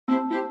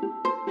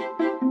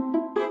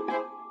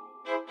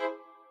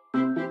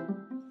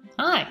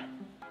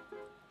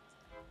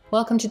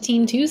Welcome to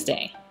Teen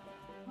Tuesday.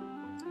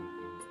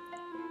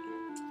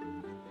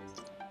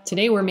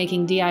 Today we're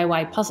making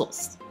DIY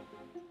puzzles.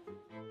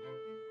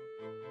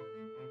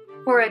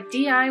 For a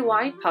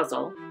DIY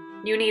puzzle,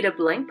 you need a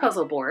blank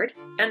puzzle board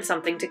and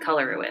something to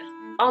color it with.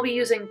 I'll be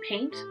using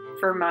paint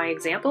for my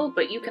example,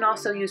 but you can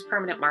also use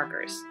permanent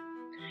markers.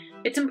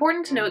 It's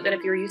important to note that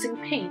if you're using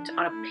paint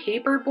on a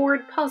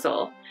paperboard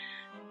puzzle,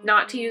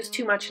 not to use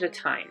too much at a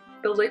time.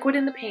 The liquid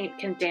in the paint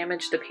can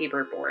damage the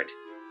paperboard.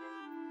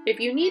 If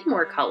you need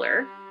more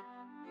color,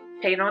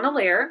 paint on a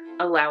layer,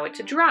 allow it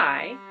to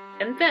dry,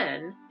 and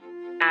then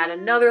add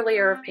another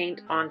layer of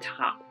paint on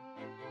top.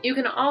 You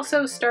can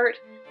also start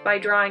by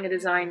drawing a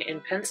design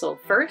in pencil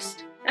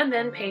first, and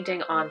then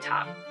painting on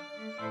top.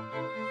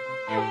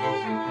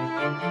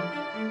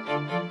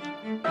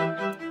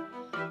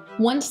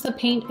 Once the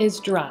paint is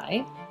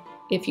dry,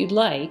 if you'd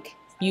like,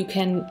 you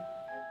can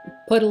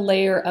put a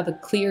layer of a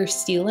clear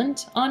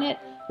sealant on it,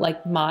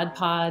 like Mod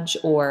Podge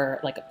or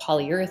like a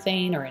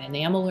polyurethane or an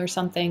enamel or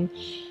something,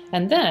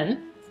 and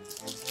then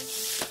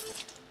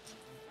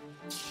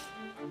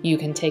you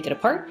can take it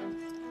apart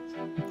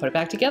and put it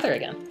back together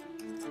again.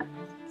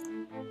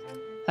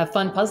 Have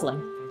fun puzzling.